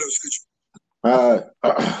Uh,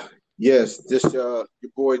 yes, this your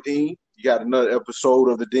boy Dean. You got another episode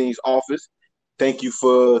of the Dean's Office. Thank you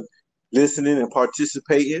for listening and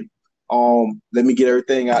participating. Let me get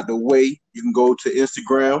everything out the way. You can go to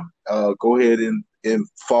Instagram. Go ahead and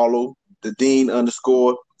follow the Dean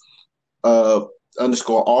uh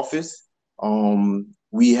underscore office.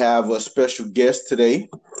 We have a special guest today.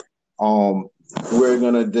 Um, we're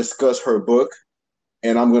gonna discuss her book,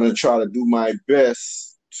 and I'm going to try to do my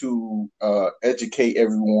best to educate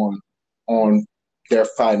everyone on their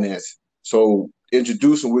finance. So,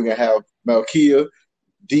 introducing, we're going to have Malkia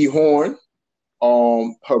D. Horn.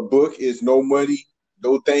 Her book is No Money,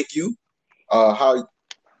 No Thank You. How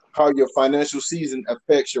your financial season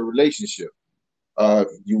affects your relationship.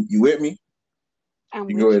 You with me? I'm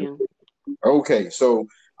You go with ahead. you. Okay, so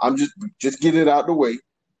I'm just getting it out the way.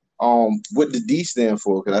 What the D stand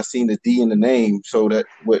for? Because I seen the D in the name, so that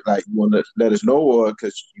what like you want to let us know, or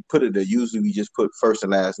because you put it there. Usually we just put first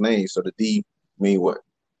and last name, so the D mean what?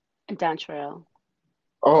 Dontrell.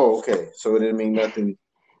 Oh, okay. So it didn't mean nothing,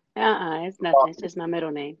 It's nothing. It's just my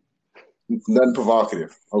middle name. nothing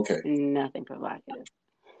provocative. Okay, Nothing provocative.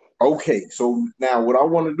 okay. So now what I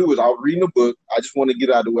want to do is I'll read the book. I just want to get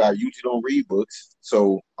out of the way. I usually don't read books,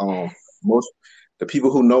 so most the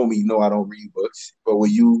people who know me know I don't read books. But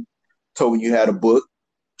when you told me you had a book,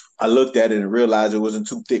 I looked at it and realized it wasn't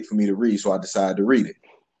too thick for me to read, so I decided to read it.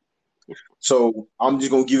 So I'm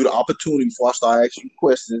just gonna give you the opportunity before I start asking you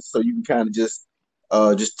questions, so you can kind of just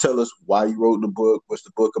tell us why you wrote the book, what's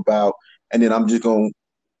the book about, and then I'm just gonna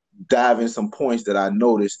dive in some points that I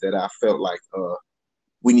noticed that I felt like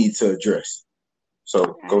we need to address.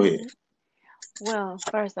 So All go ahead. right. Well,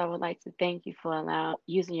 first, I would like to thank you for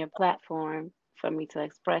using your platform for me to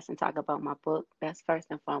express and talk about my book. That's first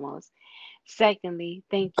and foremost. Secondly,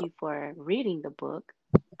 thank you for reading the book.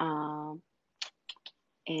 Um,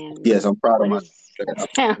 and Yes, I'm proud of what my. is,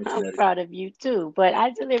 I'm proud of you too. But I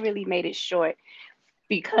deliberately made it short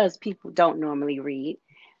because people don't normally read.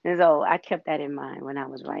 And so I kept that in mind when I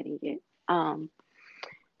was writing it. Um,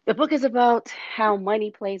 the book is about how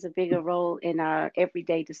money plays a bigger role in our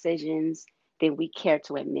everyday decisions than we care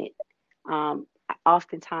to admit. Um,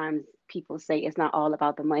 Oftentimes, people say it's not all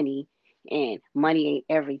about the money and money ain't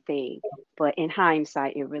everything. But in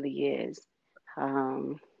hindsight, it really is.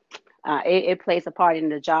 Um, it plays a part in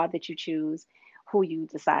the job that you choose, who you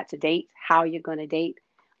decide to date, how you're going to date,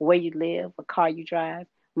 where you live, what car you drive.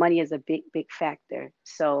 Money is a big, big factor.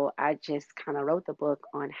 So I just kind of wrote the book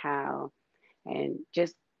on how and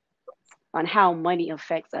just on how money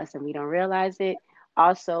affects us and we don't realize it.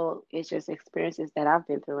 Also, it's just experiences that I've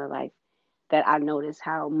been through in life that I noticed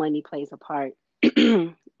how money plays a part.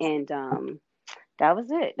 And that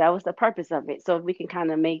was it. That was the purpose of it. So if we can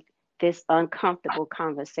kind of make this uncomfortable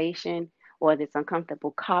conversation or this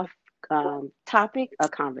uncomfortable topic a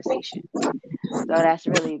conversation. So that's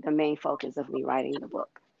really the main focus of me writing the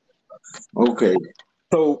book. Okay.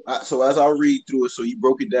 So as I read through it, so you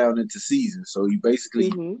broke it down into seasons. So you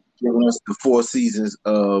basically Hmm. giving us the four seasons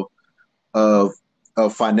of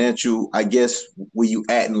of financial, I guess, where you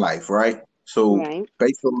at in life, right? So Right.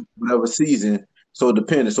 based on whatever season, so it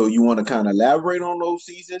depends. So you want to kind of elaborate on those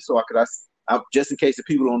seasons, so just in case the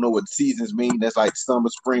people don't know what seasons mean, that's like summer,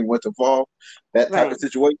 spring, winter, fall, that type Right. of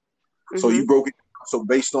situation. So Hmm. you broke it. So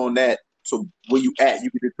based on that, so where you at,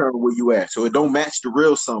 you can determine where you at. So it don't match the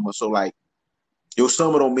real summer. So like your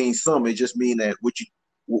summer don't mean summer. It just mean that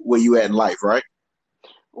where you at in life, right?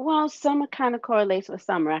 Well, summer kind of correlates with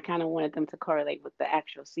summer. I kind of wanted them to correlate with the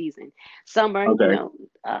actual season. Summer, Okay.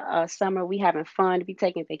 summer, we having fun, we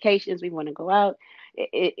taking vacations, we want to go out.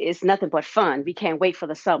 It's nothing but fun. We can't wait for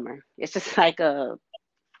the summer. It's just like your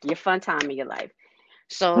fun time in your life.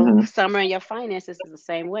 So Mm-hmm. summer and your finances is the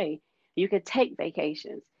same way. You could take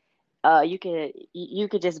vacations. You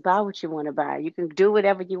could just buy what you want to buy. You can do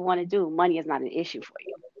whatever you want to do. Money is not an issue for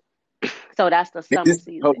you. So that's the summer Hold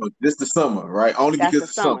season. on, this the summer, right? Only That's because the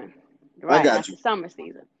it's summer. summer. I Right, got that's you. the summer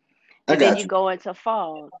season. I And then got you you. go into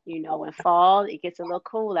fall. When fall, it gets a little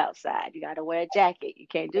cool outside. You got to wear a jacket. You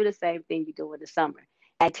can't do the same thing you do in the summer.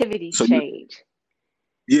 Activities So you, change.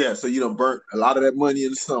 yeah, so you done burnt a lot of that money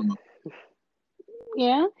in the summer.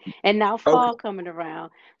 Yeah. And now Okay, fall coming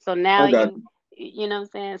around. So now I got you know what I'm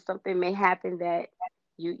saying? Something may happen that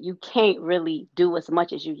you can't really do as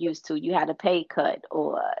much as you used to. You had a pay cut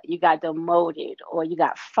or you got demoted or you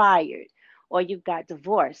got fired or you got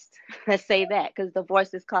divorced. Let's say that because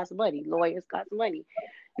divorces cost money, lawyers cost money.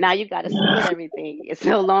 Now you got to split everything. It's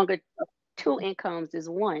no longer two incomes, is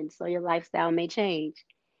one. So your lifestyle may change.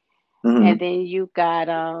 you. And Hmm. then you got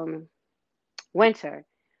winter.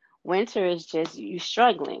 Winter is just you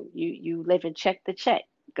struggling. You live in check to check.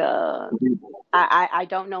 uh, I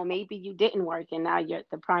don't know. Maybe you didn't work, and now you're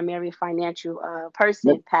the primary financial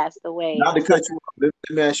person passed away Not or to cut something. you off, let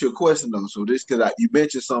me ask you a question though. So this because you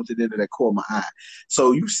mentioned something in there that caught my eye.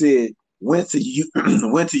 So you said when to you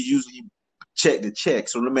when to usually check the check.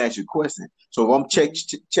 So let me ask you a question. So if I'm Hmm. check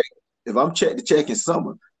if I'm check the check in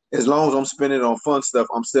summer, as long as I'm spending it on fun stuff,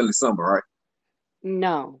 I'm still in summer, right?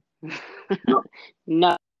 No, No.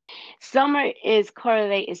 no. Summer is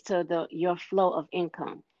correlated to the your flow of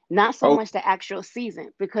income, not so Oh, much the actual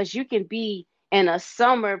season, because you can be in a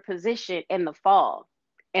summer position in the fall,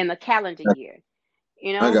 in the calendar year.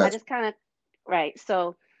 I I got just kind of right.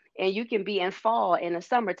 So, and you can be in fall in the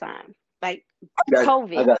summertime, like you. I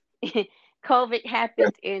COVID. got COVID you.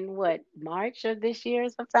 happened in what, March of this year,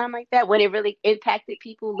 sometime like that, when it really impacted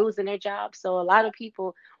people losing their jobs. So a lot of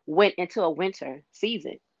people went into a winter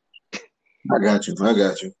season. I got you. I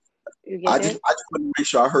got you. You get that? I just want to make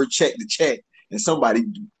sure I heard check the check. And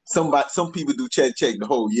some people do check the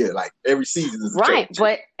whole year. Like every season is a check Right. the check.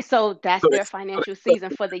 But so that's So their it's financial season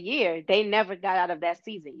for the year. They never got out of that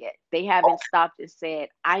season yet. They haven't stopped and said,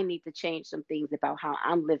 I need to change some things about how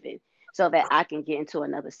I'm living so that I can get into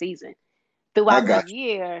another season. I Throughout the got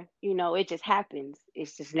year, it just happens.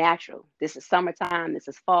 It's just natural. This is summertime, this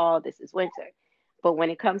is fall, this is winter. But when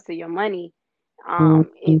it comes to your money,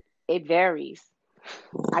 you. it varies.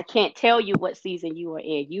 I can't tell you what season you are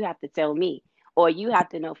in. You have to tell me, or you have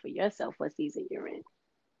to know for yourself what season you're in.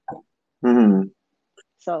 Hmm.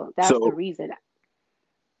 So that's the So reason.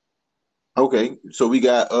 okay, so we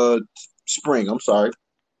got spring. I'm sorry,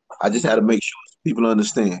 I just had to Hmm. make sure people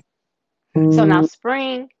understand. So now Mm.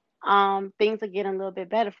 spring, things are getting a little bit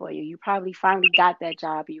better for you. You probably finally got that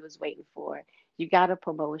job you was waiting for. You got a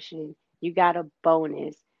promotion. You got a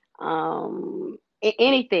bonus.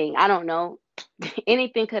 Anything. I don't know.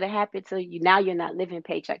 Anything could have happened to you. Now you're not living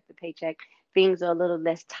paycheck to paycheck. Things are a little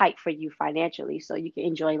less tight for you financially, so you can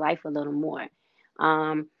enjoy life a little more.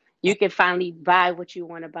 Um, you can finally buy what you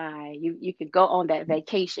want to buy. You could go on that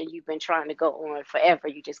vacation you've been trying to go on forever.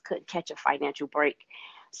 You just couldn't catch a financial break.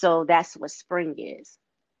 So that's what spring is.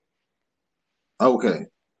 Okay,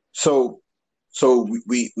 so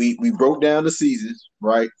we broke down the seasons,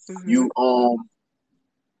 right? Hmm.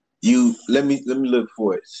 You let me look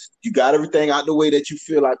for it. You got everything out the way that you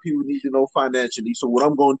feel like people need to know financially. So what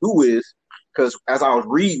I'm gonna do is, because as I was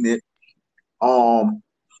reading it, um,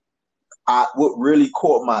 I what really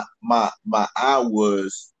caught my eye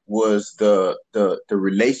was the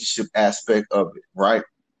relationship aspect of it, right?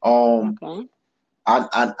 Um, Okay.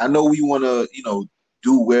 I know we want to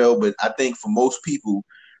do well, but I think for most people,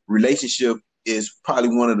 relationship is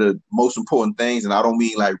probably one of the most important things, and I don't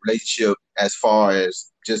mean like relationship as far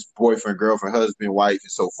as just boyfriend, girlfriend, husband, wife,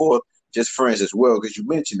 and so forth, just friends as well, because you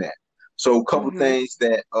mentioned that. So a couple Hmm. things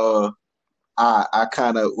that I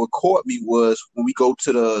kind of what caught me was when we go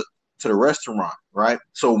to the restaurant, right?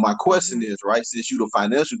 So my question Hmm. is, right, since you're the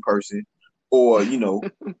financial person or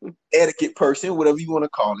etiquette person, whatever you want to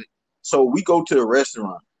call it. So we go to the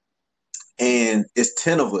restaurant and it's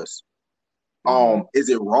 10 of us. Hmm. Is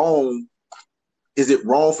it wrong? Is it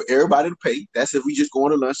wrong for everybody to pay? That's if we just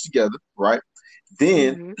going to lunch together, right?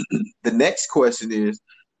 Then Hmm. the next question is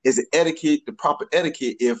it etiquette, the proper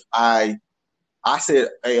etiquette if I said,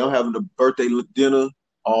 hey, I'm having a birthday dinner.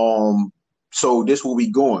 Um, so this will be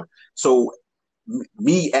going. So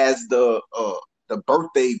me as the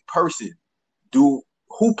birthday person, do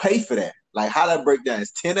who pay for that? Like how that break down?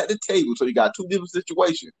 It's 10 at the table, so you got two different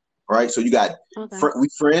situations, right? So you got Okay. we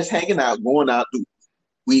friends hanging out, going out.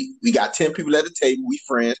 We got 10 people at the table. We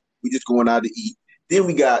friends. We just going out to eat. Then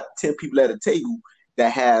we got 10 people at the table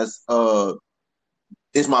that has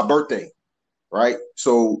it's my birthday, right?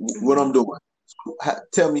 So what Hmm. I'm doing?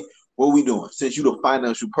 Tell me what we doing since you the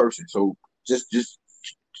financial person. So just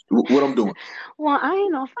what I'm doing. Well, I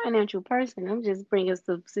ain't no financial person. I'm just bringing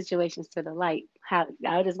some situations to the light. How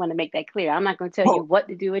I just want to make that clear. I'm not going to tell you Hold, what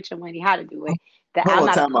to do with your money, how to do it. That hold I'm on,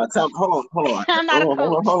 not a time out, time. coach. Hold on, I'm not hold a on,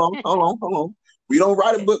 hold on, coach. hold on. We don't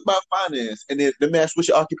write a book about finance, and then let me ask what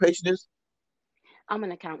your occupation is. I'm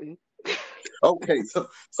an accountant. Okay,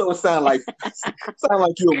 so it sound like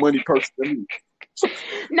you're a money person to me. So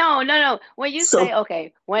No, no, no. When you so say,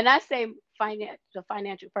 okay, when I say the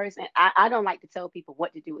financial person, I don't like to tell people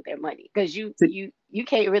what to do with their money because you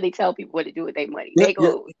can't really tell people what to do with their money. yeah, They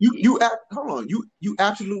yeah. go, Hold on. You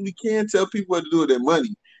absolutely can tell people what to do with their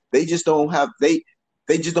money. They just don't have they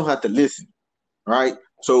just don't have to listen, right?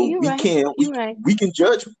 So you're we right, can you're right. we can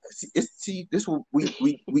judge. See, this what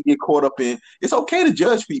we get caught up in. It's okay to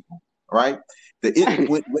judge people, right?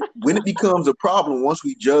 When it becomes a problem, once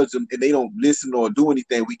we judge them and they don't listen or do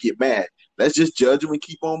anything, we get mad. Let's just judge them and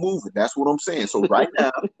keep on moving. That's what I'm saying. So right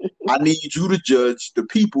now, I need you to judge the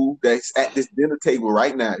people that's at this dinner table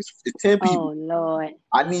right now. It's 10 Oh people. Lord.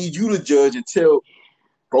 I need you to judge and tell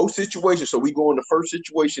both situations. So we go in the first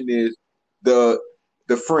situation is the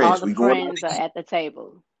the All friends. the We going friends are at the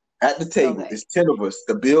table. at the table. Okay. It's 10 of us.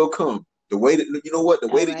 The bill come. The way that you know what the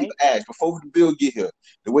way All they even right. asked before the bill get here.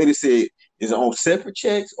 The way they said is it on separate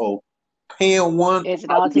checks or paying one. Is it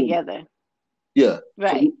How all we doing? together? Yeah.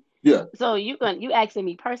 So Right. yeah. So you asking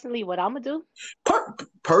me personally what I'm gonna do?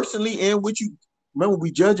 Personally and what you remember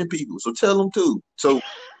we judging people. So tell them too. So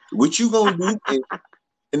what you gonna do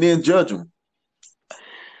and then judge them.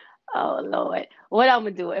 Oh Lord. What I'm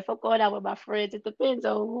gonna do? If I'm going out with my friends, it depends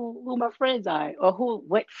on who my friends are or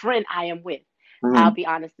what friend I am with. I'll Mm-hmm. be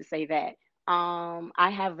honest to say that. I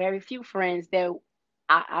have very few friends that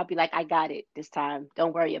I'll be like, I got it this time.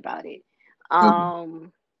 Don't worry about it. Okay.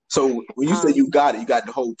 Um, So when you say um, you got it, you got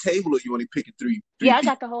the whole table or you only picking three yeah, I got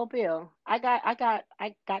people? the whole bill. I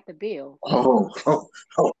got the bill. Oh, oh,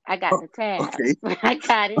 oh, I got oh, the tab. okay. I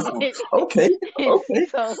got Oh, it. okay. Okay.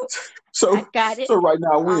 So I So got it. so right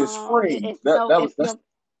now we're in spring. It's no, it's no.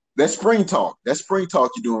 That's spring talk. That's spring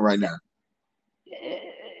talk you're doing right now.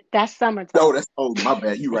 That's summer No, talk. that's oh my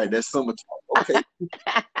bad. You right. That's summer talk. Okay,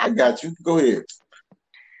 I got you. Go ahead.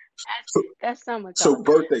 So That's summer so talk.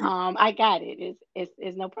 birthday. I got it.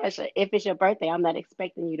 It's no pressure. If it's your birthday, I'm not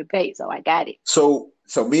expecting you to pay, so I got it. So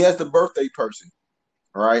me as the birthday person,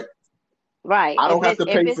 all right? Right. I don't have to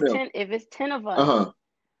If pay it's for them. ten of Uh us huh.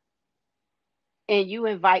 and you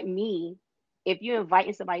invite me, if you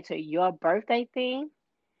inviting somebody to your birthday thing,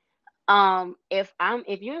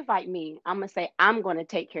 if you invite me, I'm gonna say I'm gonna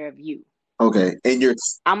take care of you. Okay. And you're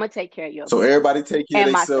I'm gonna take care of your so bill everybody take care of and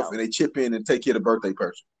themselves myself. and they chip in and take care of the birthday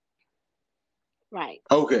person. Right.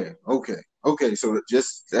 Okay. Okay. Okay. So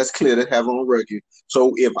just that's clear to have on record.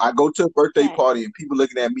 So if I go to a birthday Right. party and people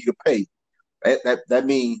looking at me to pay, that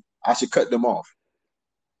means I should cut them off.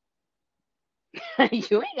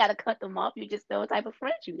 You ain't gotta cut them off. You just know what type of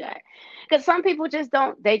friends you got. Because some people just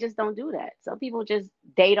don't. They just don't do that. Some people just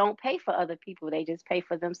they don't pay for other people. They just pay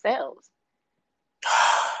for themselves.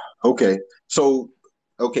 Okay. So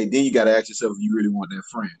okay, then you gotta ask yourself if you really want that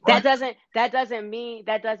friend, right? That doesn't mean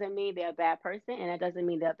they're a bad person, and that doesn't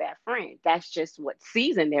mean they're a bad friend. That's just what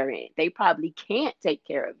season they're in. They probably can't take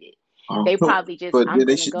care of it. They So, probably just but I'm then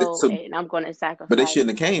they gonna should. go So, and I'm gonna but they sacrifice.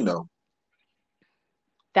 shouldn't have came though.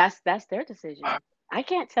 That's their decision. I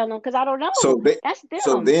can't tell them because I don't know. So they, That's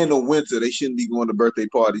so them. they're in the winter. They shouldn't be going to birthday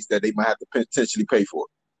parties that they might have to potentially pay for.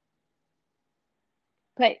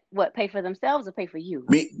 Pay for themselves or pay for you?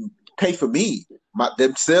 Me, pay for me, my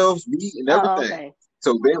themselves, me, and Oh, everything. okay.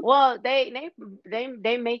 So they, Well, they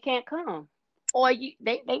may can't come, or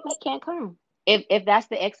they may can't come if that's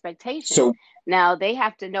the expectation. so Now they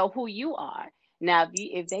have to know who you are. Now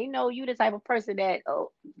if they know you the type of person that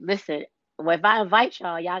listen, well, if I invite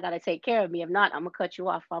y'all gotta take care of me. If not, I'm gonna cut you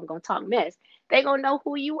off. I'm gonna talk mess. They gonna know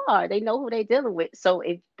who you are. They know who they dealing with. So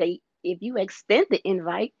if you extend the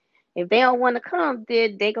invite. If they don't want to come,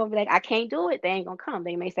 then they gonna be like, I can't do it. They ain't gonna come.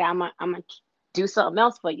 They may say, I'm gonna do something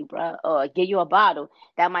else for you, bro, or give you a bottle.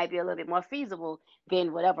 That might be a little bit more feasible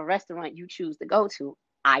than whatever restaurant you choose to go to.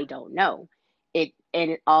 I don't know. It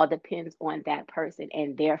all depends on that person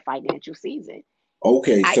and their financial season.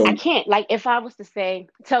 okay, I so can't like if I was to say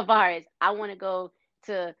Tavares, I want to go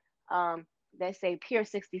to let's say Pier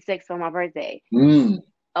 66 for my birthday. mm,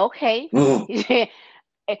 Okay. mm.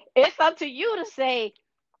 It's up to you to say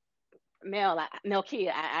Mel Key,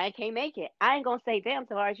 I can't make it. I ain't gonna say, damn,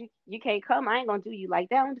 Tavares, you can't come. I ain't gonna do you like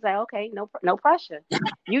that. I'm just like, okay, no pressure.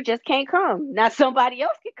 You just can't come. Now somebody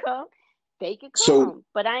else can come. They can So come,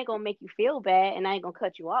 but I ain't gonna make you feel bad, and I ain't gonna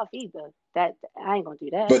cut you off either. That I ain't gonna do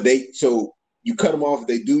that. but so you cut them off if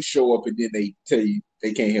they do show up and then they tell you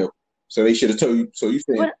they can't help. So they should have told you. So you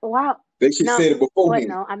saying What? Wow. they should No. say it What? beforehand.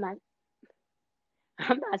 No, I'm not.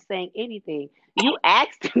 I'm not saying anything. You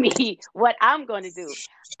asked me what I'm going to do.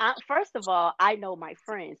 First of all, I know my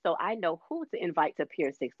friends, so I know who to invite to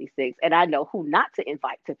Pier 66, and I know who not to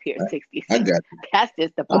invite to Pier I 66. got That's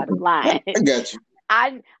just the bottom you. line. I got you.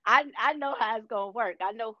 I know how it's gonna work.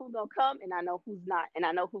 I know who's gonna come, and I know who's not, and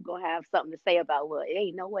I know who's gonna have something to say about well, it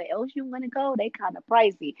ain't nowhere else you want to go. They kind of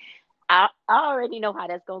pricey. I already know how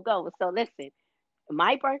that's gonna go. So listen,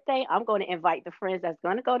 my birthday, I'm going to invite the friends that's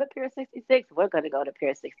going to go to Pier 66. We're going to go to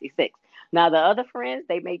Pier 66. Now, the other friends,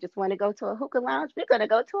 they may just want to go to a hookah lounge. We're going to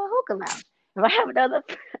go to a hookah lounge. If I have another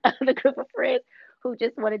other group of friends who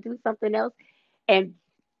just want to do something else, and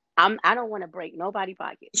I don't want to break nobody's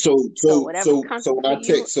pocket. So So so whatever's so so comfortable when for I you.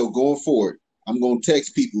 text, so going forward, I'm gonna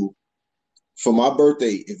text people for my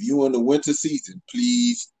birthday. If you in the winter season,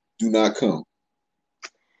 please do not come.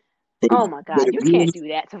 But if, Oh my but God, if you you in can't the, do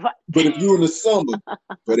that. but if you in the summer,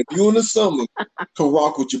 but if you in the summer, come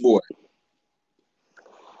rock with your boy.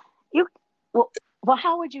 you well, well,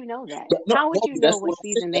 how would you know that? No, How would you know that's what what I'm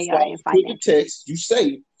saying. season That's they why are when in you put the financially? text, you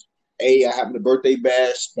say, "Hey, I having a birthday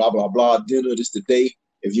bash, blah blah blah, dinner this the day."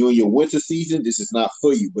 If you're in your winter season, this is not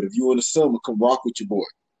for you. But if you're in the summer, come rock with your boy.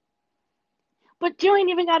 But you ain't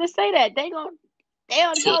even got to say that.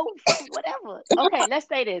 They'll know whatever. Okay, let's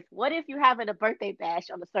say this. What if you having a birthday bash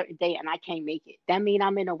on a certain day and I can't make it? That mean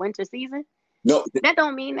I'm in a winter season? No, That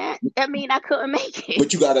don't mean that. That mean I couldn't make it.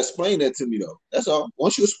 but you gotta explain that to me though. That's all.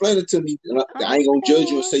 Once you explain it to me, I ain't gonna Okay, judge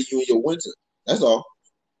you and well, say you in your winter. That's all.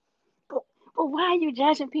 but, but why are you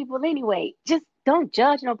judging people anyway? Just don't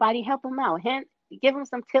judge nobody. Help them out. Hint, give them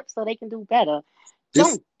some tips so they can do better. This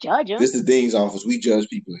Don't judge them. this is the dean's office. We judge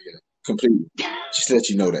people here completely. Just let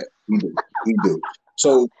you know that we do. We do.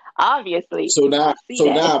 So Obviously, so now I see so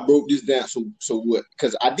that. now I broke this down. So what?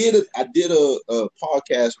 Because I did a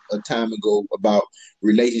podcast a time ago about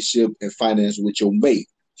relationship and finance with your mate.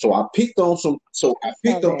 So I picked on some. So I I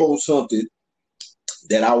saw picked up that. on something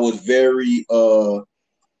that I was very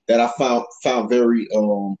that I found very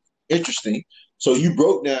interesting. So you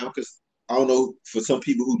broke down because I don't know for some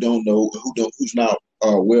people who don't know who's not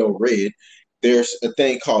well read. There's a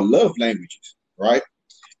thing called love languages, right?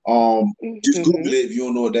 Um, just Google Mm-hmm. it if you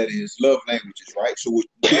don't know what that is. Love languages, right? So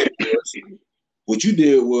what you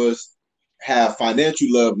did was have financial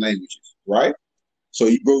love languages, right? So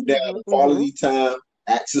you broke down Mm-hmm. the Mm-hmm. quality time,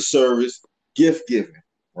 acts of service, gift giving,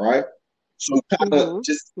 right? So kind of Mm-hmm.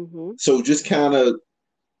 just Mm-hmm. so just kind of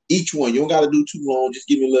each one. You don't got to do too long. Just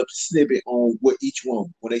give me a little snippet on what each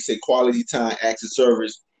one. When they say quality time, acts of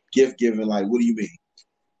service, gift giving, like what do you mean?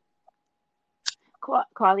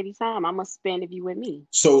 Quality time. I'm gonna spend if you with me.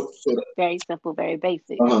 So Very simple, very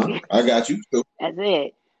basic. I got you. So, That's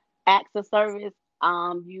it. Acts of service.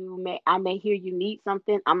 I may hear you need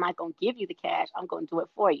something. I'm not gonna give you the cash. I'm gonna do it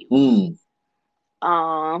for you. mm,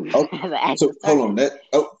 As okay. an act So of hold on. service.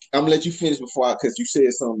 I'm gonna let you finish before because you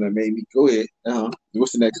said something that made me go ahead.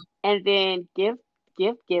 What's the next? And then gift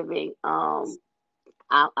giving.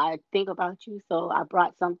 I think about you, so I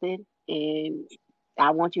brought something, and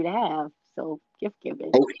I want you to have. So gift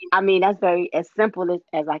giving. Okay, I mean, that's very as simple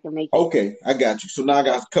as I can make it. okay, I got you. So now I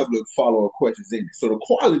got a couple of follow up questions in it. So the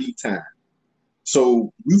quality time.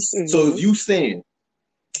 So if Mm-hmm. you saying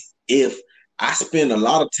if I spend a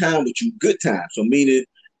lot of time with you, good time. So meaning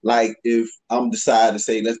like if I'm decided to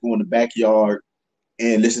say let's go in the backyard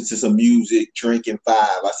and listen to some music, drinking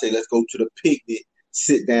five. I say let's go to the picnic,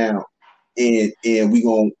 sit down, and we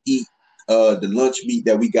gonna eat the lunch meat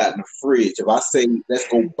that we got in the fridge. If I say let's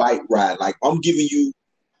go bike ride, like I'm giving you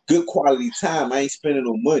good quality time. I ain't spending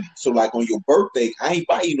no money. So like on your birthday, I ain't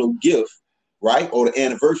buying you no gift, right? Or the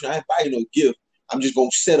anniversary, I ain't buying you no gift. I'm just gonna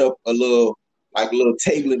set up a little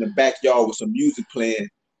table in the backyard with some music playing,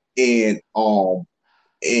 and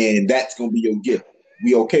that's gonna be your gift.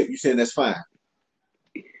 We okay? You saying that's fine?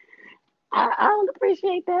 I don't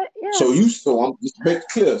appreciate that. Yeah. So I'm just to make it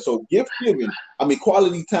clear. So gift giving, I mean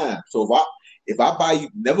quality time. So if I buy you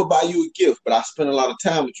never buy you a gift, but I spend a lot of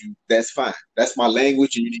time with you, that's fine. That's my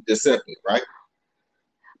language, and you need to accept it, right?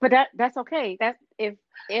 But that's okay. That's if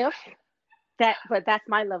that, but that's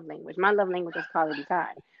my love language. My love language is quality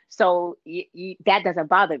time. So that doesn't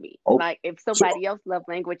bother me. Oh, Like if so somebody else love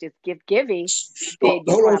language is gift giving, then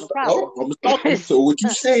you hold don't on, have a problem. I'm gonna stop you. So what you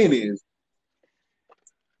saying is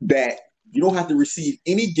that you don't have to receive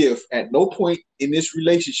any gift at no point in this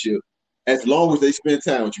relationship as long as they spend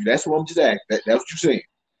time with you. That's what I'm just asking. That's what you're saying.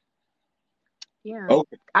 Yeah,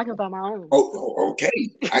 Okay. I can buy my own. Okay.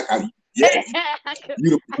 Yeah, I could,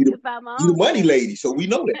 you the, I you the could buy my you the own money gift. lady, so we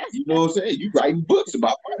know that. You know what I'm saying? You writing books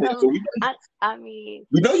about finance, Um, so know I mean,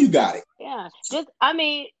 we know you got it. yeah, just I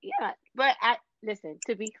mean, yeah. But I listen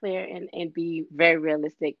to be clear and be very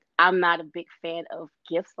realistic. I'm not a big fan of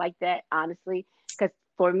gifts like that, honestly, because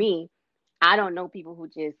for me, I don't know people who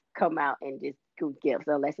just come out and just do gifts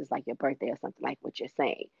unless it's like your birthday or something like what you're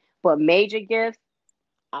saying. But major gifts,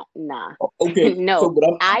 nah, Okay, so no. but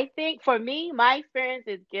I think for me, my experience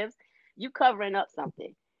is gifts. You covering up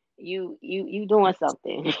something. You doing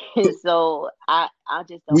something. So I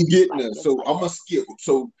just we don't getting like there. gifts So like I'm gonna that. skip.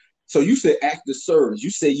 So you said act the service. You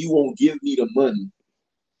say you won't give me the money,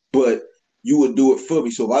 but you would do it for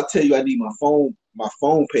me. So if I tell you I need my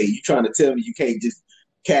phone pay, you trying to tell me you can't just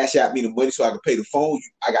cash out me the money so I can pay the phone?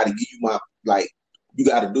 I got to give you my like. You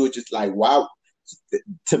got to do it just like why?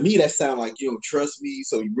 To me, that sounds like you don't trust me,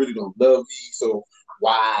 so you really don't love me. So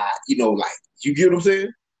why, like you get what I'm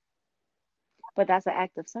saying? But that's an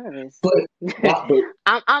act of service. But why? But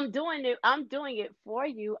I'm doing it. I'm doing it for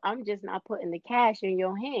you. I'm just not putting the cash in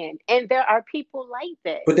your hand. And there are people like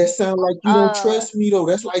that. but that sounds like you don't Uh, trust me though.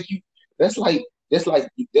 That's like you. That's like that's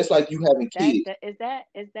like you having that kids. that is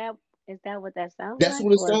that what that sounds That's like,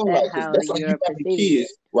 what it or is sounds that like. how That's like you you're having perceiving it?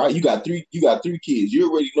 kids, right? You got three kids.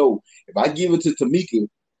 You already know if I give it to Tamika,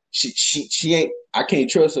 she ain't. I can't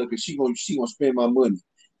trust her because she gonna spend my money.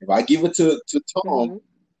 If I give it to Tom, Hmm.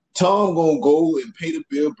 Tom gonna go and pay the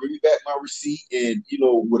bill, bring me back my receipt, and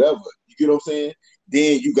whatever. You get what I'm saying?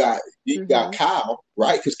 Then you got Hmm. Kyle,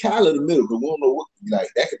 right? Because Kyle in the middle, but we don't know what like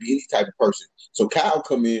that could be any type of person. So Kyle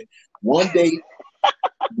come in one day.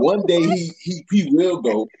 One day he will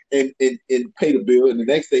go and pay the bill, and the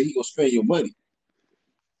next day he gonna spend your money.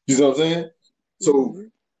 You know what I'm saying? So Hmm.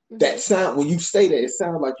 that Hmm. sound when you say that, it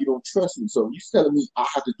sounds like you don't trust me. So you telling me I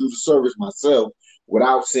have to do the service myself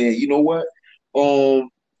without saying, um,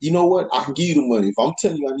 I can give you the money. If I'm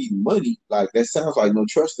telling you I need money, like that sounds like no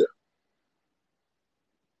trust there.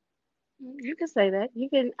 You can say that. You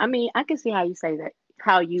can. I mean, I can see how you say that,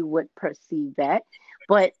 how you would perceive that.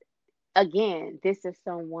 But again, this is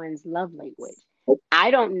someone's love language.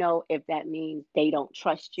 I don't know if that means they don't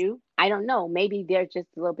trust you. I don't know. Maybe they're just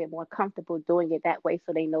a little bit more comfortable doing it that way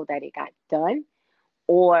so they know that it got done.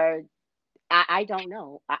 Or I don't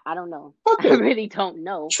know. I don't know. I Okay, really don't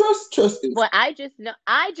know. trust is. But I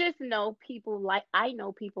just know people like I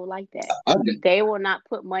know people like that. I, They will not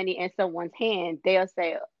put money in someone's hand. They'll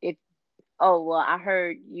say if oh well I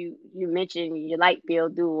heard you mentioned your light bill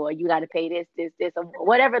due or you got to pay this or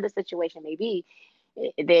whatever the situation may be.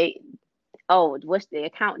 They oh, what's the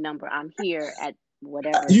account number? I'm here at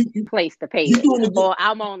whatever you you place to pay you it, doing a good. or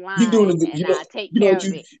I'm You doing a online good. and I take care What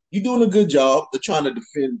of it. you doing a good job of trying to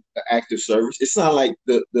defend the active service. It sounds like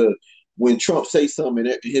the when Trump say something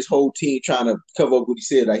and his whole team trying to cover up what he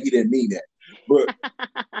said, like he didn't mean that. But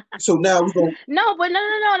so now we go. No, but no.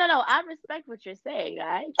 I respect what you're saying.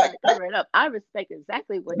 I ain't I, trying to cover it up. I respect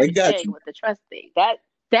exactly what I you're got saying you. with the trust thing.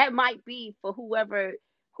 That might be for whoever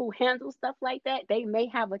who handles stuff like that. They may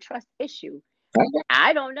have a trust issue. I got,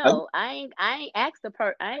 I don't I, know. I ain't asked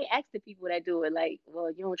the people that do it. Like,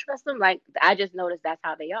 well, you don't trust them. Like, I just noticed that's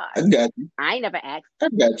how they are. I got you. I ain't never asked I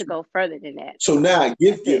got to you. go further than that. So So now that's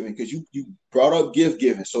gift it. giving because you brought up gift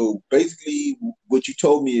giving. So basically, what you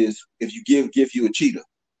told me is if you give gift, you a cheater.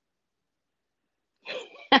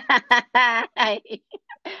 I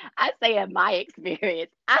say in my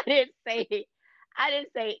experience. I didn't say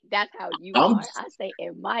that's how you I'm are. I say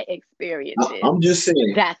in my experiences, I'm just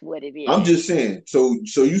saying. that's what it I'm is. just saying. So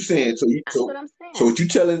you saying That's what I'm so saying. what you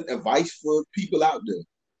telling advice for people out there?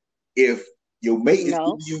 If your mate is No,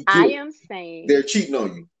 giving you I gift, am saying they're cheating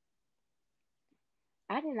on you.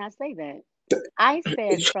 I did not say that. I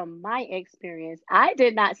said from my experience. I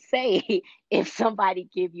did not say if somebody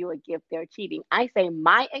give you a gift, they're cheating. I say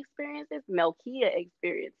my experiences, Melkia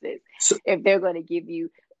experiences. So, If they're going to give you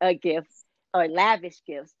a gift or lavish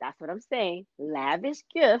gifts, that's what I'm saying. Lavish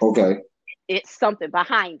gifts, okay. it's something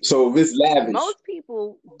behind it. So if it's lavish, Most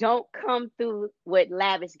people don't come through with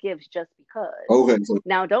lavish gifts just because. okay. So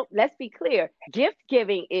Now, don't let's be clear. Gift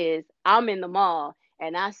giving is I'm in the mall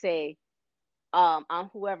and I say, I'm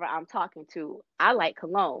whoever I'm talking to. I like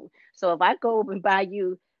cologne. So if I go over and buy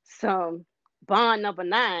you some Bond number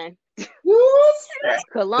 9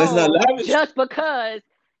 that's not cologne lavish.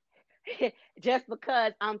 just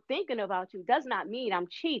because I'm thinking about you does not mean I'm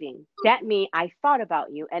cheating. That means I thought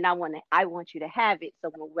about you and I want you to have it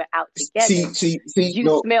so when we're out See, together, see. you No,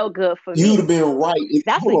 smell good for you'd have me. been right.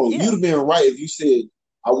 That's a Hold on, you'd gift. have been right if you said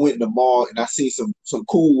I went in the mall and I seen some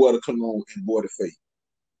cool water cologne and bought it for you.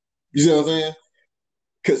 You see what I'm saying?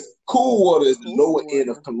 Because cool water is the Cool lower end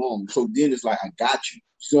of water. cologne. So then it's like I got you. You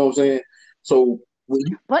see what I'm saying? So when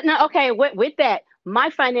you But no, okay, with that, my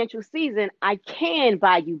financial season, I can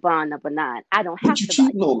buy you Bond number 9. I don't but have you to buy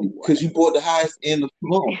cheating you on me cool because water. you bought the highest end of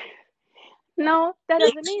cologne. No, that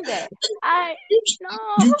doesn't mean that. I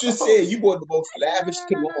You just no. said you bought the most No, no, lavish no,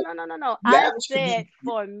 no, no, cologne. no, no, no, no. I Lavish to said me.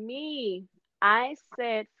 for me. I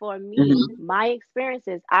said for me, Mhm. my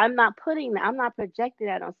experiences. I'm not projecting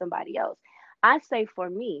that on somebody else. I say for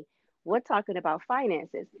me, we're talking about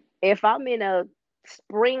finances. If I'm in a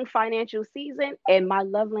spring financial season and my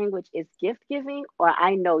love language is gift giving, or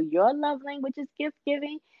I know your love language is gift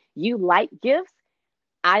giving, you like gifts,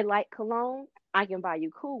 I like cologne, I can buy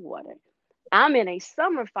you cool water. I'm in a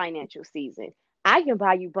summer financial season. I can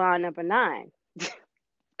buy you bond number 9.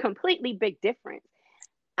 Completely big difference.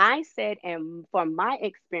 I said, and from my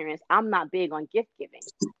experience, I'm not big on gift giving.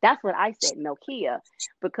 That's what I said, Nokia,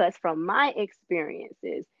 because from my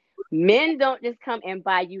experiences, men don't just come and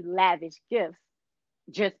buy you lavish gifts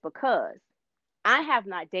just because. I have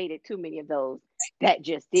not dated too many of those that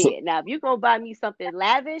just So, did. Now, if you're gonna buy me something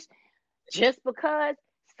lavish just because,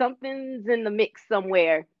 something's in the mix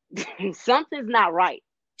somewhere, something's not right.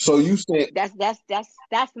 so you saying,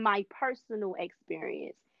 That's my personal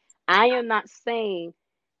experience. I am not saying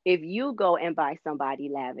if you go and buy somebody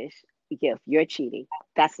lavish gift, you're cheating.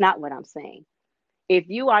 That's not what I'm saying. If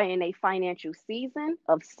you are in a financial season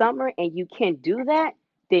of summer and you can do that,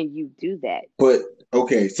 then you do that. but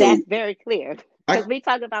okay, That's very clear I because we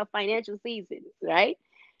talk about financial seasons, right?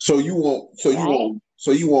 Right?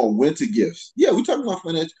 so you want winter gifts. Yeah, we talking about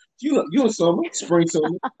financial. You in summer, spring,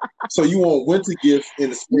 summer. So you want winter gifts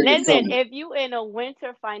in the spring and Listen, summer. if you in a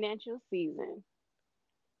winter financial season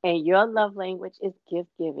and your love language is gift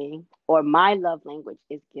giving, or my love language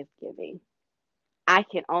is gift giving, I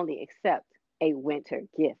can only accept a winter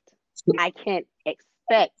gift. I can't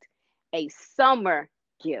expect a summer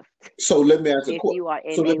gift So let me ask a if que- you are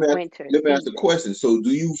so in a winter let me ask the season. question. So do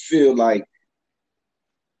you feel like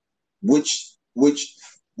which which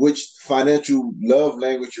which financial love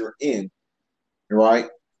language you're in, right?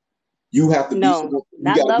 You have to be No, someone. You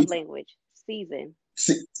not got to love be language, season.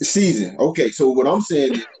 season. Okay, so what I'm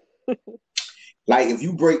saying is, like, if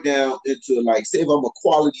you break down into, like, say if I'm a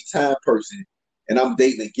quality time person and I'm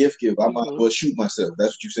dating a gift giver, I might as Hmm. well shoot myself.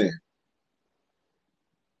 That's what you're saying.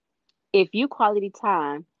 If you quality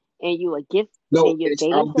time and you a gift No, and you're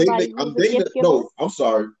dating I'm dating. somebody I'm who's a dating. gift giver, No, I'm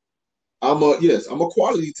sorry. I'm a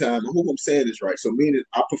quality time. I hope I'm saying this right. So meaning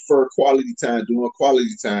I prefer quality time, doing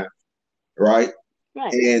quality time, right?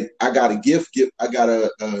 right, And I got a I got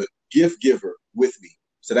a gift giver with me.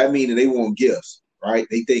 So that means that they want gifts, right?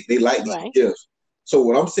 They think they like these right. gifts. So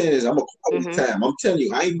what I'm saying is I'm a quality Hmm. time. I'm telling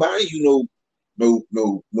you, I ain't buying you no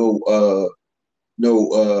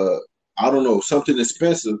I don't know, something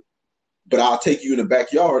expensive, but I'll take you in the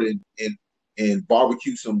backyard and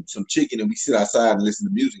barbecue some chicken and we sit outside and listen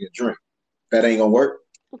to music and drink. That ain't gonna work.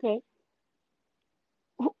 Okay.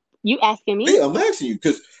 You asking me? Yeah, I'm asking you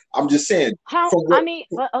because I'm just saying How? from I what. mean,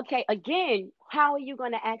 but okay, again, how are you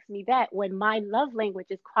going to ask me that when my love language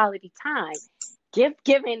is quality time? Gift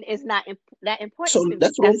giving is not that So important to me.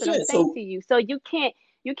 that's what I'm That's what I'm saying. saying So to you. So you can't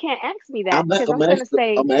ask me that because I'm going to I'm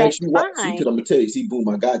say gonna ask that's you what. See, because fine. I'm gonna tell you. See, boom,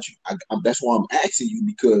 I got you. That's why I'm asking you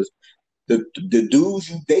because the dudes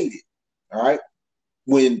you dated, all right,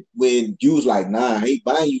 when you was like, nah, I ain't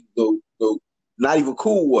buying you not even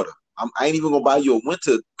cool water. I ain't even gonna buy you a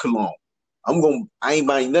winter cologne. I ain't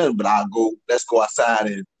buying nothing, but I'll go. Let's go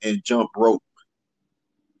outside and jump rope.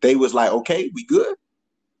 They was like, okay, we good.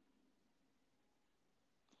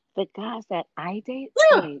 The guys that I date,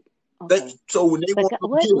 Yeah. wait, okay. So when they want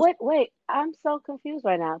them gifts, Wait. I'm so confused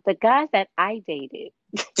right now. The guys that I dated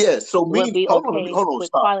yeah. So would me, be okay with hold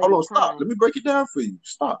quality on, stop. Let time. me break it down for you.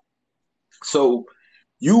 Stop. So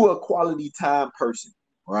you a quality time person,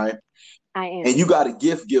 right? I And am. you got a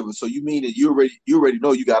gift giver. So you mean that you already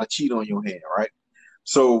know you got a cheat on your hand, right?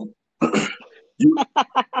 So you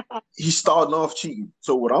he's starting off cheating.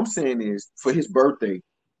 So what I'm saying is for his birthday,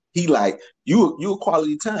 he like you a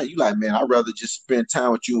quality time. You like, man, I'd rather just spend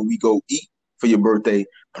time with you and we go eat for your birthday,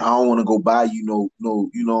 but I don't want to go buy you you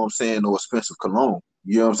know what I'm saying, no expensive cologne.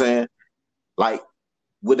 You know what I'm saying? Like,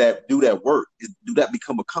 would that do that work? Do that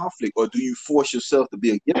become a conflict, or do you force yourself to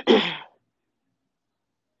be a gift giver?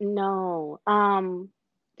 No.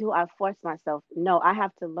 Do I force myself? No, I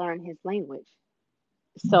have to learn his language.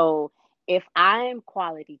 So if I'm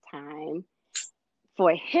quality time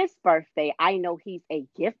for his birthday, I know he's a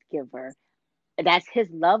gift giver. That's his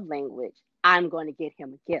love language. I'm going to get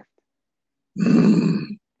him a gift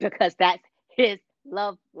because that's his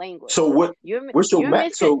love language. So what? What's your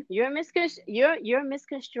max? So You're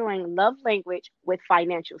misconstruing love language with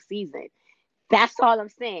financial season. That's all I'm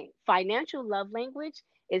saying. Financial love language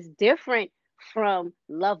is different from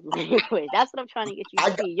love language. That's what I'm trying to get you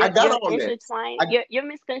to see. I got You're all that. intertwined. I You're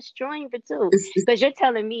misconstruing the two it's, because you're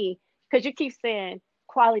telling me because you keep saying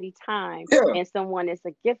quality time yeah. and someone is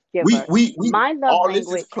a gift giver. We My love all this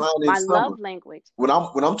is language, applying in my summer. love language. When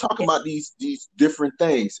I'm talking It, about these different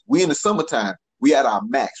things, we in the summertime. We at our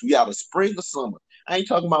max. We out of spring or summer. I ain't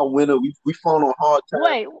talking about winter. We falling on hard time.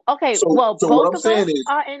 Wait, okay. So Well, so what I'm saying is,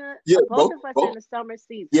 yeah, both of us in the summer yeah,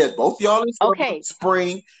 season. both y'all in summer, Okay,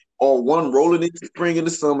 spring, or one rolling into spring and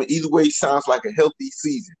the summer. Either way sounds like a healthy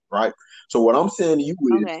season, right? So what I'm saying to you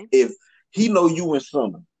is, okay. if he know you in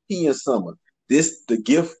summer, he in summer. This the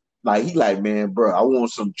gift. Like he like, man, bro, I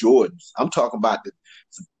want some Jordans. I'm talking about the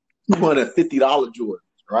 $250 Jordans,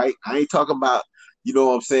 right? I ain't talking about, you know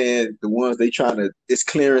what I'm saying, the ones they trying to, it's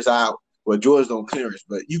clearance out. Well, Jordans don't clearance,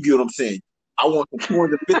 but you get what I'm saying. I want some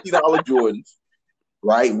 $250 Jordans,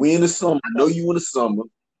 right? We in the summer. I know you in the summer.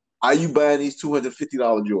 Are you buying these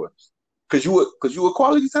 $250 Jordans? Cause you a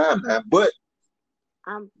quality time man. But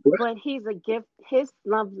But he's a gift. His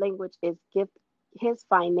love language is gift. His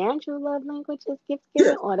financial love language is gift yeah,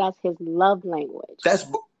 giving, or that's his love language. that's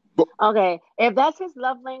Okay, if that's his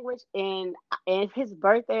love language and his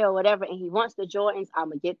birthday or whatever, and he wants the Jordans, I'm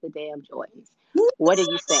gonna get the damn Jordans. What are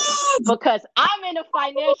you saying? Because I'm in a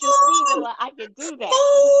financial season where I can do that.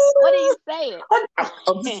 What are you saying?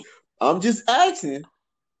 I'm just I'm just asking.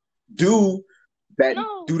 Do that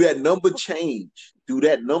No. do that number change? Do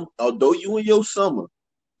that number although you in your summer,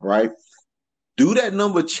 right? Do that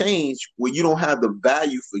number change where you don't have the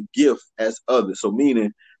value for gift as others? So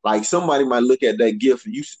meaning like somebody might look at that gift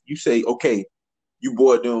and you say, okay, you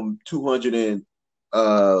bought them $250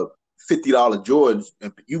 Jordans,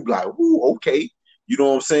 and you be like, ooh, okay. You know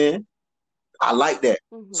what I'm saying? I like that.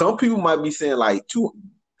 Hmm. Some people might be saying like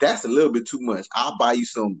that's a little bit too much. I'll buy you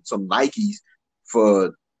some Nikes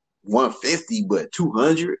for 150, but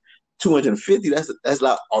 200, 250, that's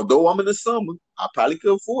like although I'm in the summer, I probably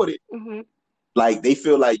could afford it. Hmm. Like they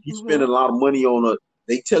feel like you spend Hmm. a lot of money on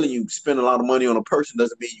they telling you spend a lot of money on a person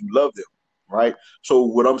doesn't mean you love them, right? So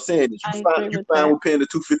what I'm saying is I agree you with fine that. with paying the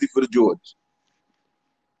 250 for the Jordans.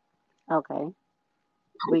 Okay.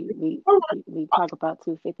 We we All we right. talk about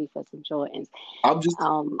 250 for some Jordans. I'm just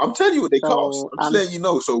Um. I'm telling you what they cost. So I'm just letting you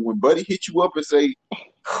know. So when Buddy hit you up and say,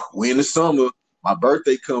 we in the summer, my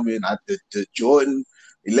birthday coming, the Jordan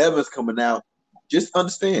 11's coming out, just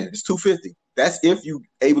understand it's 250. That's if you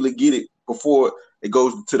able to get it before it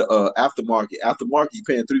goes to the aftermarket. Aftermarket you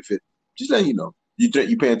paying 350. Just letting you know. You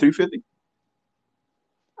paying 350?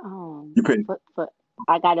 You paying but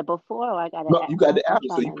I got it before or I got it no, you got the I'm after,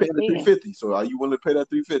 so trying to you paying the understand. 350. So are you willing to pay that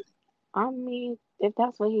 350? I mean, if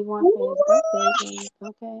that's what he wants for his birthday, then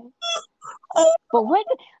okay. But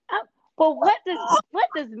uh, what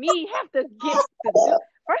does me have to get to do?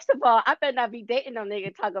 First of all, I better not be dating no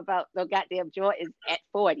nigga talk about no goddamn Jordans at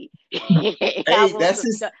 40. I Hey, want that's some.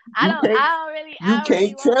 his. I You don't. can't. You I don't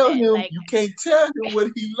really can't want tell that. him. Like You can't tell him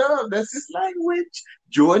what he loves. That's his language.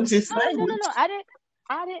 Jordan's his no, language. no. I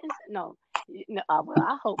didn't. No. No. Well,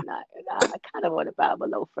 I hope not. I kind of want to buy him a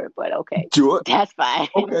loafer, but okay, Jordan. that's fine.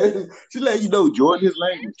 Okay. Just let you know, Jordan, his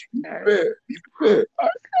language. Be Sure. prepared. Be prepared.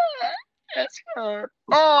 That's good. That's good.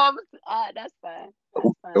 That's fine.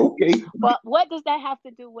 That's fine. Okay. But what does that have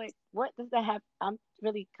to do with? What does that have? I'm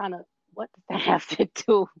really kind of. What does that have to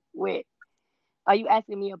do with? Are you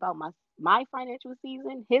asking me about my financial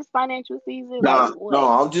season, his financial season? Like Nah, no, what?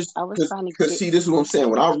 I'm just I was because trying to because get. see, this is what I'm saying.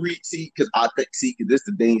 When I read, see, because I think see, because this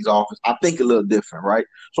the dean's office, I think a little different, right?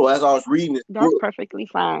 So as I was reading this That's book, perfectly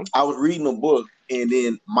fine. I was reading a book, and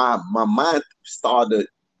then my mind started.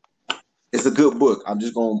 It's a good book. I'm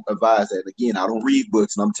just gonna advise that again. I don't read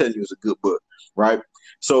books, and I'm telling you, it's a good book, right?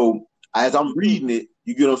 So as I'm Hmm. reading it,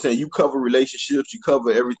 you get what I'm saying. You cover relationships, you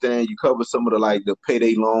cover everything, you cover some of the like the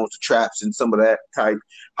payday loans, the traps, and some of that type.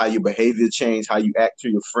 How your behavior change, how you act to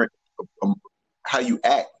your friend, um, how you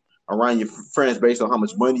act around your friends based on how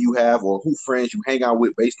much Hmm. money you have, or who friends you hang out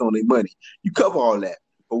with based on their money. You cover all that.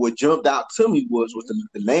 But what jumped out to me was Hmm.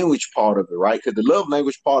 the language part of it, right? Because the love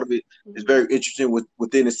language part of it is Hmm. very interesting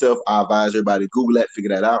within itself. I advise everybody to Google that, figure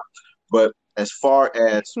that out. But as far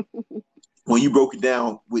as when you broke it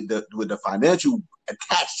down with the financial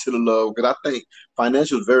attached to the love, because I think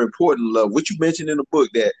financial is very important in love. What you mentioned in the book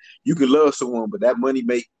that you can love someone, but that money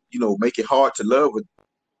make it hard to love with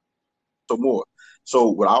some more. So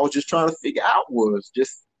what I was just trying to figure out was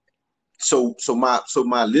just so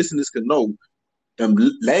my listeners can know them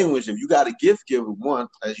language. If you got a gift giver, one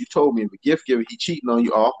as you told me, if a gift giver he cheating on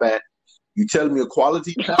you off bat, you telling me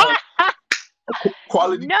quality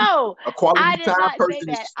No, a quality I did time not say person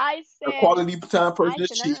that. is a quality time person I is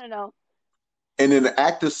said, no, cheap, no, no, and then the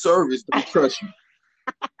act of service no. don't trust you.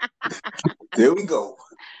 There we go.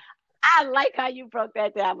 I like how you broke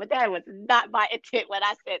that down, but that was not my intent when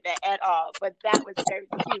I said that at all. But that was very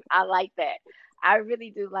cute. I like that. I really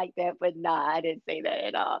do like that, but nah, I didn't say that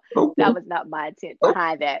at all. Okay. That was not my intent Oh,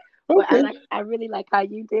 behind that. But okay. I really like how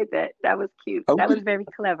you did that. That was cute. That Okay. was very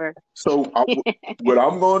clever. So what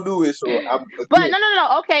I'm gonna do is so I'm But again. no, no,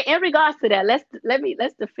 no. Okay, in regards to that, let's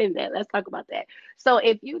defend that. Let's talk about that. So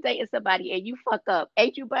if you dating somebody and you fuck up,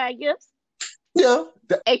 ain't you buying gifts? Yeah.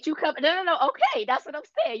 Ain't you coming? No, no, no. Okay, that's what I'm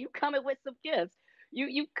saying. You coming with some gifts.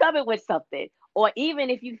 You coming with something. Or even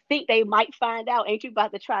if you think they might find out, ain't you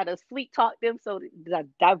about to try to sweet talk them so to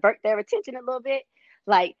divert their attention a little bit?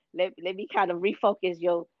 Like, let me kind of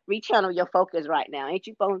rechannel your focus right now. Ain't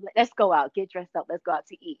you going, let's go out, get dressed up, let's go out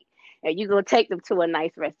to eat. And you're gonna take them to a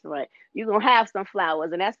nice restaurant. You're gonna have some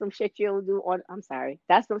flowers, and that's some shit you don't do on I'm sorry.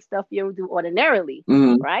 That's some stuff you don't do ordinarily,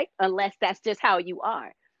 Mm-hmm. right? Unless that's just how you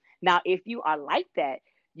are. Now, if you are like that,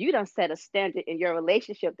 you don't set a standard in your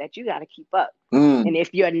relationship that you gotta keep up. Mm. And if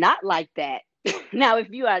you're not like that, now if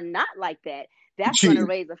you are not like that, that's going to Cheating.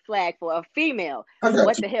 raise a flag for a female. I got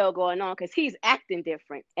What you. the hell going on? Because he's acting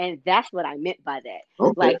different, and that's what I meant by that.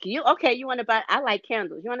 Okay. Like, okay, you want to buy? I like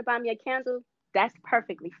candles. You want to buy me a candle? That's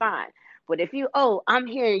perfectly fine. But if I'm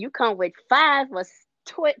here and you come with 5 or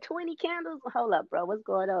 20 candles, hold up, bro, what's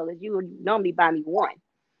going on? Because you would normally buy me one.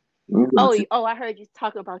 I got you. I heard you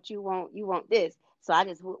talking about you want this. So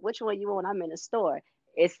which one you want? I'm in the store.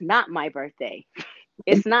 It's not my birthday.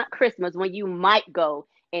 It's not Christmas when you might go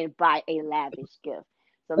and buy a lavish gift.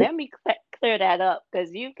 So let me clear that up,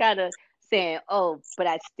 because you kind of saying, "Oh, but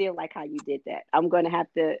I still like how you did that." I'm gonna have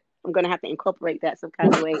to incorporate that some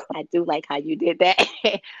kind of way. I do like how you did that,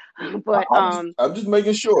 but I'm just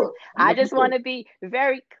making sure. I'm I making just sure. want to be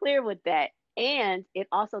very clear with that. And it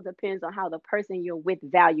also depends on how the person you're with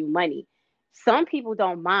value money. Some people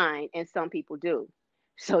don't mind, and some people do.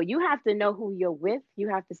 So you have to know who you're with. You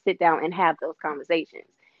have to sit down and have those conversations.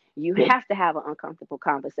 You Okay. have to have an uncomfortable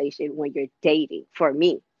conversation when you're dating. For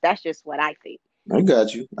me, that's just what I think. I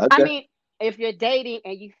got you. I I got. mean, if you're dating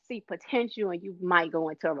and you see potential and you might go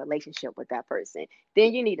into a relationship with that person,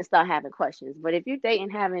 then you need to start having questions. But if you're dating,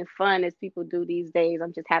 having fun as people do these days,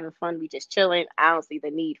 I'm just having fun, we just chilling, I don't see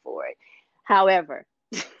the need for it. However,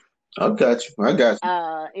 I got you. I got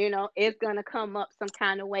you. it's gonna come up some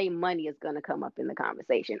kind of way. Money is gonna come up in the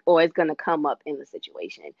conversation, or it's gonna come up in the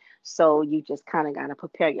situation. So you just kind of gotta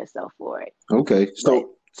prepare yourself for it. Okay. But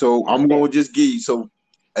So that's I'm it. gonna just give you. So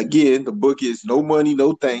again, the book is No Money,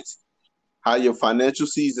 No Thanks: How Your Financial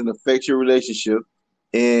Season Affects Your Relationship.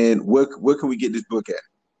 And where can we get this book at?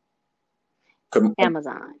 Come,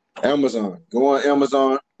 Amazon. Amazon. Go on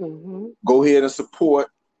Amazon. Hmm. Go ahead and support.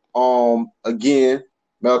 Again,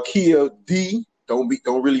 Malkia D. Don't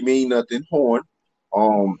really mean nothing. Horn.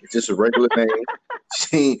 It's just a regular name.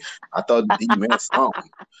 She, I thought D meant something.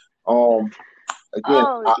 Um, Again,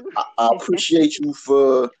 Oh, I appreciate you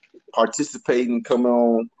for participating,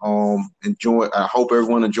 coming on. Enjoy. I hope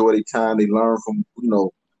everyone enjoyed their time. They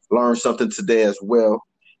learn something today as well.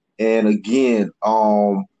 And again,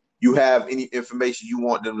 you have any information you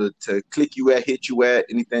want them to click you at, hit you at,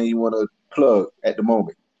 anything you want to plug at the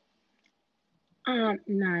moment?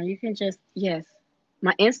 no, you can just, yes,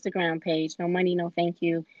 my Instagram page, no money, no thank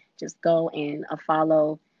you. Just go and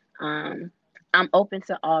follow. Um, I'm open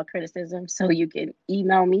to all criticism, so you can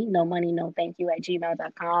email me, no money, no thank you at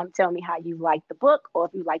gmail.com. Tell me how you like the book, or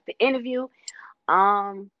if you like the interview.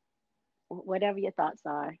 Um, whatever your thoughts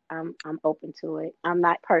are, I'm open to it. I'm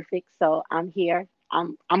not perfect, so I'm here.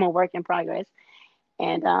 I'm a work in progress,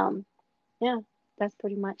 and yeah, that's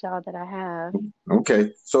pretty much all that I have.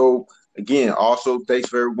 Okay. So again, also thanks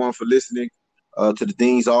for everyone for listening to the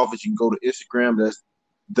Dean's Office. You can go to Instagram. That's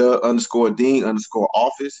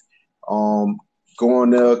the_Dean_office. Um, Go on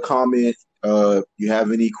there, comment. You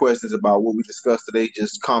have any questions about what we discussed today,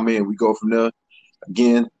 just comment. We go from there.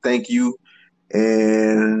 Again, thank you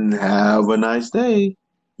and have a nice day.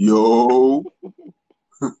 Yo.